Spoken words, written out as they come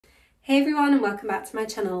Hey everyone, and welcome back to my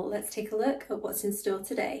channel. Let's take a look at what's in store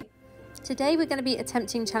today. Today we're going to be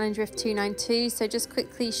attempting Challenge Rift 292, so just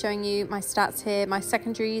quickly showing you my stats here. My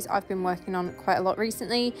secondaries I've been working on quite a lot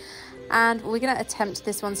recently, and we're going to attempt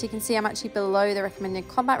this one. So you can see I'm actually below the recommended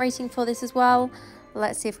combat rating for this as well.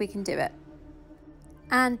 Let's see if we can do it.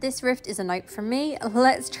 And this rift is a nope from me.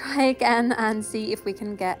 Let's try again and see if we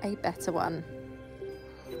can get a better one.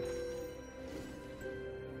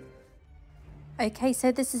 Okay,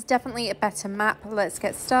 so this is definitely a better map. Let's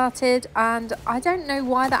get started. And I don't know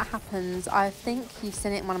why that happens. I think you've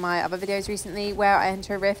seen it in one of my other videos recently where I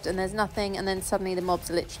enter a rift and there's nothing and then suddenly the mobs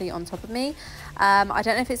are literally on top of me. I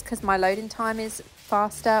don't know if it's because my loading time is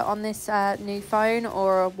faster on this new phone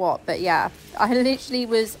or what, but yeah, I literally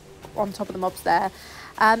was on top of the mobs there.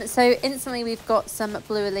 So instantly we've got some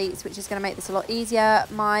blue elites, which is going to make this a lot easier.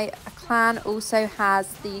 My clan also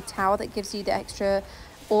has the tower that gives you the extra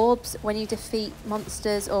orbs when you defeat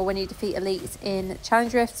monsters or when you defeat elites in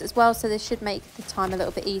challenge rifts as well, so this should make the time a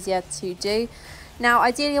little bit easier to do. Now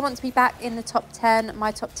ideally I want to be back in the top 10. My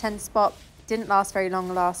top 10 spot didn't last very long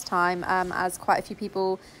last time, as quite a few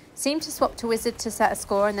people seemed to swap to wizard to set a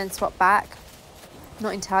score and then swap back.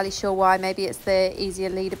 Not entirely sure why. Maybe it's the easier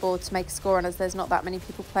leaderboard to make a score on, as there's not that many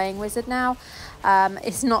people playing wizard now.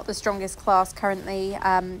 It's not the strongest class currently,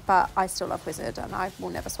 but I still love wizard and I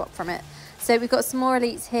will never swap from it. So we've got some more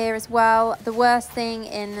elites here as well. The worst thing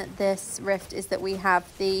in this rift is that we have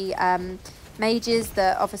the mages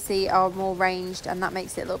that obviously are more ranged, and that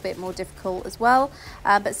makes it a little bit more difficult as well.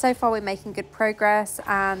 But so far we're making good progress,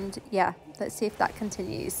 and yeah, let's see if that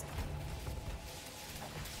continues.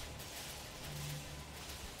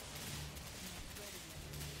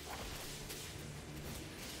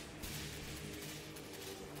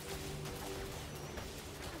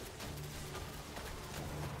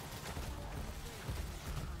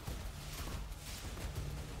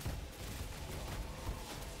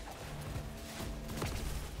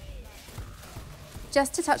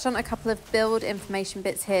 Just to touch on a couple of build information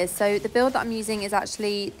bits here. So the build that I'm using is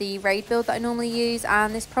actually the raid build that I normally use,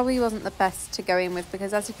 and this probably wasn't the best to go in with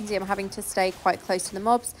because, as you can see, I'm having to stay quite close to the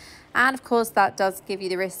mobs, and of course that does give you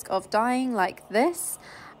the risk of dying like this.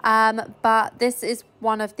 But this is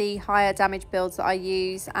one of the higher damage builds that I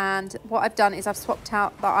use, and what I've done is I've swapped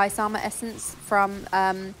out the ice armor essence from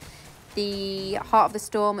the Heart of the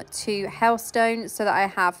Storm to Hailstone, so that I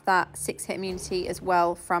have that 6-hit immunity as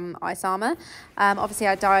well from ice armor. Obviously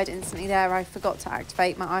I died instantly there. I forgot to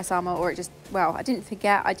activate my ice armor, or it just, well, I didn't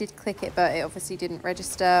forget, I did click it, but it obviously didn't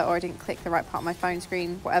register, or I didn't click the right part of my phone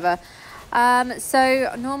screen, whatever.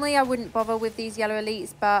 So normally I wouldn't bother with these yellow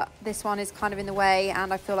elites, but this one is kind of in the way,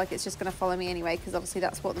 and I feel like it's just going to follow me anyway, because obviously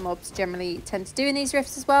that's what the mobs generally tend to do in these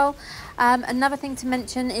rifts as well. Another thing to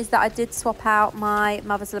mention is that I did swap out my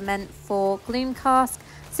Mother's Lament for Gloom Cask,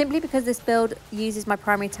 simply because this build uses my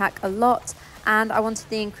primary attack a lot, and I wanted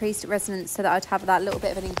the increased resonance so that I'd have that little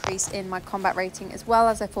bit of an increase in my combat rating as well,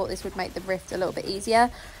 as I thought this would make the rift a little bit easier.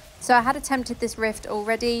 So I had attempted this rift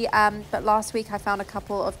already, but last week I found a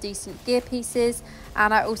couple of decent gear pieces,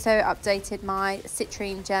 and I also updated my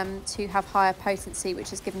citrine gem to have higher potency,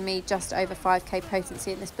 which has given me just over 5k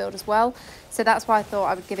potency in this build as well. So that's why I thought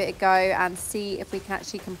I would give it a go and see if we can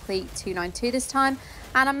actually complete 292 this time.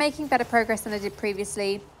 And I'm making better progress than I did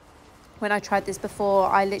previously. When I tried this before,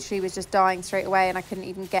 I literally was just dying straight away and I couldn't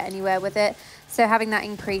even get anywhere with it. So having that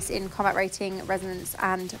increase in combat rating, resonance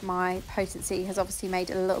and my potency has obviously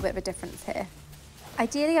made a little bit of a difference here.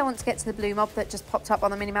 Ideally I want to get to the blue mob that just popped up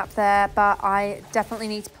on the minimap there, but I definitely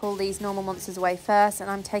need to pull these normal monsters away first, and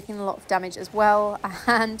I'm taking a lot of damage as well.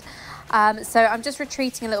 And so I'm just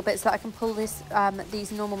retreating a little bit so that I can pull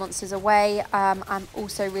these normal monsters away. I'm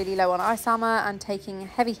also really low on ice armor and taking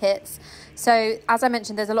heavy hits. So as I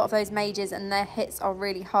mentioned, there's a lot of those mages and their hits are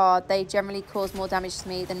really hard. They generally cause more damage to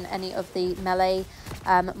me than any of the melee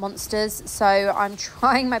monsters. So I'm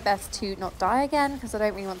trying my best to not die again, because I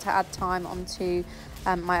don't really want to add time onto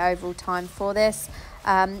my overall time for this.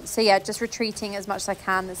 So yeah, just retreating as much as I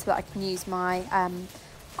can so that I can use my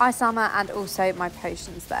ice armor and also my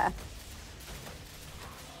potions there.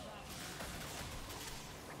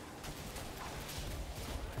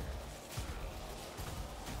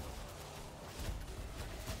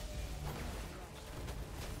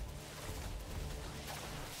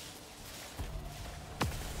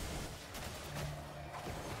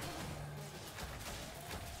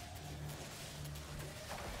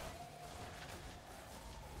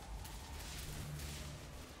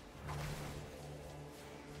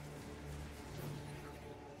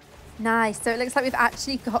 Nice. So it looks like we've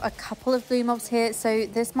actually got a couple of blue mobs here. So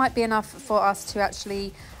this might be enough for us to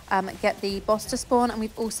actually get the boss to spawn. And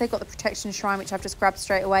we've also got the protection shrine, which I've just grabbed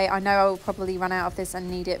straight away. I know I will probably run out of this and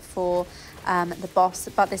need it for the boss,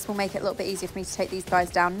 but this will make it a little bit easier for me to take these guys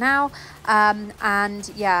down now.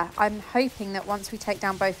 And yeah, I'm hoping that once we take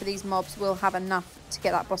down both of these mobs, we'll have enough to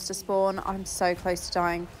get that boss to spawn. I'm so close to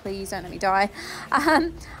dying. Please don't let me die.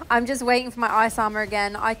 I'm just waiting for my ice armor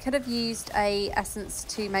again. I could have used a essence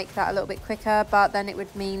to make that a little bit quicker, but then it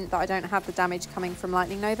would mean that I don't have the damage coming from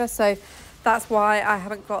lightning nova, so that's why I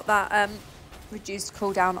haven't got that reduced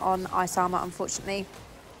cooldown on ice armor, unfortunately.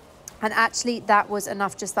 And actually that was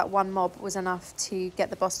enough, just that one mob was enough to get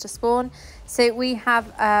the boss to spawn. So we have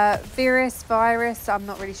Virus, I'm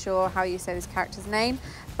not really sure how you say this character's name,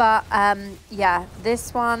 but yeah,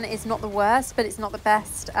 this one is not the worst, but it's not the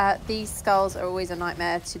best. These skulls are always a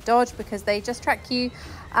nightmare to dodge because they just track you.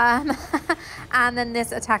 And then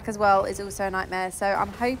this attack as well is also a nightmare. So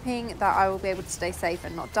I'm hoping that I will be able to stay safe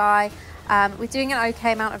and not die. We're doing an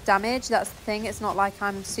okay amount of damage. That's the thing. It's not like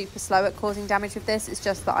I'm super slow at causing damage with this. It's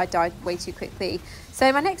just that I died way too quickly.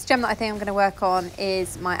 So my next gem that I think I'm going to work on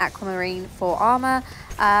is my aquamarine for armor,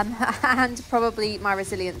 and probably my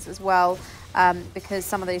resilience as well, because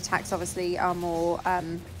some of the attacks obviously are more,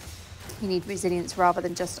 you need resilience rather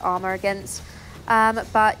than just armor against.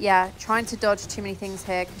 But yeah, trying to dodge too many things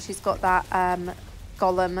here because she's got that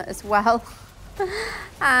golem as well.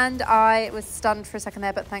 And I was stunned for a second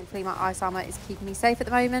there, but thankfully my ice armor is keeping me safe at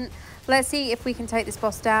the moment. Let's see if we can take this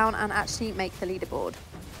boss down and actually make the leaderboard.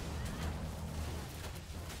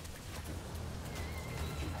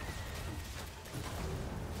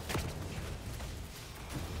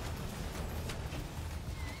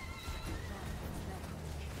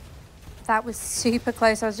 That was super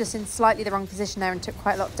close. I was just in slightly the wrong position there and took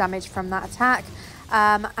quite a lot of damage from that attack,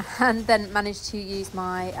 and then managed to use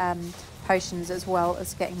my potions as well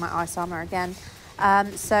as getting my ice armor again.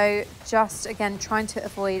 So just again trying to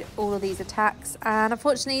avoid all of these attacks, and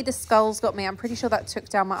unfortunately the skulls got me. I'm pretty sure that took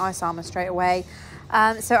down my ice armor straight away.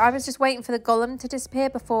 So I was just waiting for the golem to disappear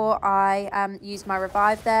before I used my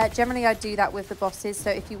revive there. Generally I do that with the bosses, so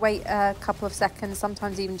if you wait a couple of seconds,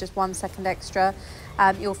 sometimes even just 1 second extra,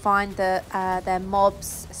 you'll find that their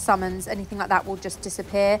mobs, summons, anything like that will just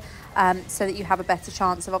disappear, so that you have a better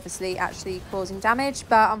chance of obviously actually causing damage.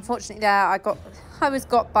 But unfortunately there I was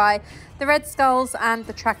got by the red skulls and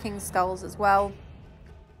the tracking skulls as well.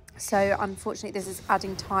 So unfortunately this is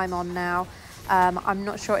adding time on now. I'm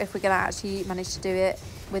not sure if we're going to actually manage to do it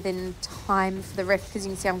within time for the rift, because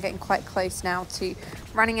you can see I'm getting quite close now to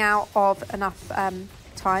running out of enough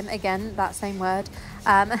time. Again, that same word.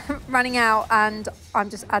 Running out, and I'm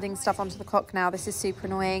just adding stuff onto the clock now. This is super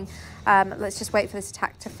annoying. Let's just wait for this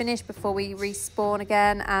attack to finish before we respawn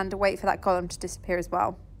again, and wait for that golem to disappear as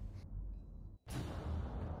well.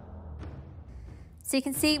 So you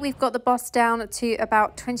can see we've got the boss down to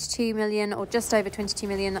about 22 million or just over 22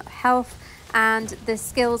 million health, and the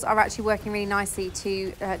skills are actually working really nicely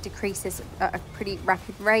to decrease this at a pretty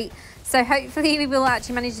rapid rate. So hopefully we will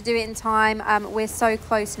actually manage to do it in time. We're so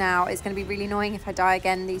close now. It's going to be really annoying if I die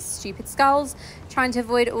again. These stupid skulls, trying to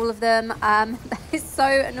avoid all of them. That is so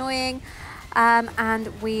annoying.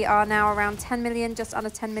 And we are now around 10 million, just under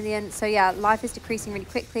 10 million. So yeah, life is decreasing really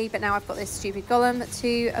quickly, but now I've got this stupid golem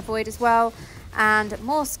to avoid as well. And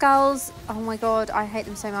more skulls. Oh my god, I hate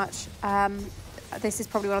them so much. This is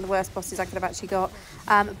probably one of the worst bosses I could have actually got.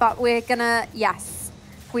 But we're gonna, yes,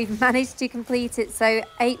 we've managed to complete it. So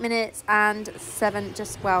 8 minutes and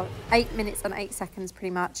 8 minutes and 8 seconds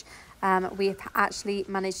pretty much. We've actually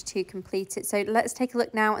managed to complete it. So let's take a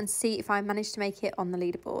look now and see if I managed to make it on the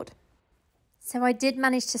leaderboard. So I did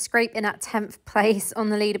manage to scrape in at 10th place on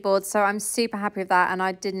the leaderboard, so I'm super happy with that, and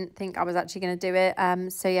I didn't think I was actually going to do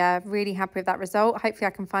it. So yeah, really happy with that result. Hopefully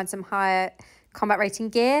I can find some higher combat rating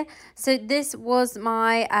gear. So this was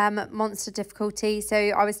my monster difficulty. So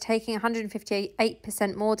I was taking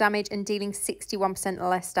 158% more damage and dealing 61%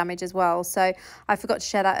 less damage as well. So I forgot to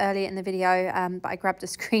share that earlier in the video, but I grabbed a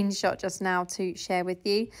screenshot just now to share with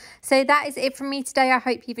you. So that is it from me today. I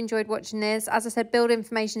hope you've enjoyed watching this. As I said, build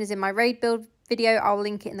information is in my raid build video. I'll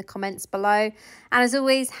link it in the comments below. And as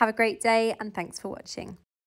always, have a great day and thanks for watching.